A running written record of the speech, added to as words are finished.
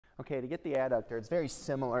Okay, to get the adductor, it's very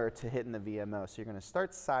similar to hitting the VMO. So you're going to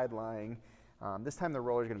start side lying. This time the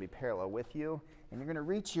roller is going to be parallel with you, and you're going to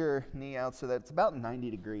reach your knee out so that it's about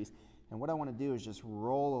 90 degrees. And what I want to do is just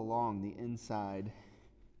roll along the inside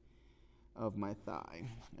of my thigh.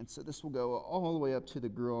 And so this will go all the way up to the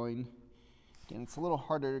groin. Again, it's a little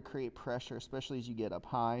harder to create pressure, especially as you get up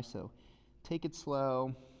high. So take it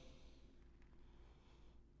slow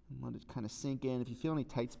and let it kind of sink in. If you feel any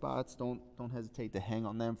tight spots, don't hesitate to hang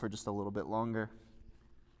on them for just a little bit longer.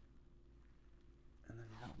 And then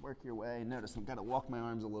you're gonna work your way. Notice I've got to walk my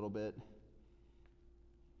arms a little bit.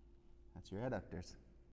 That's your adductors.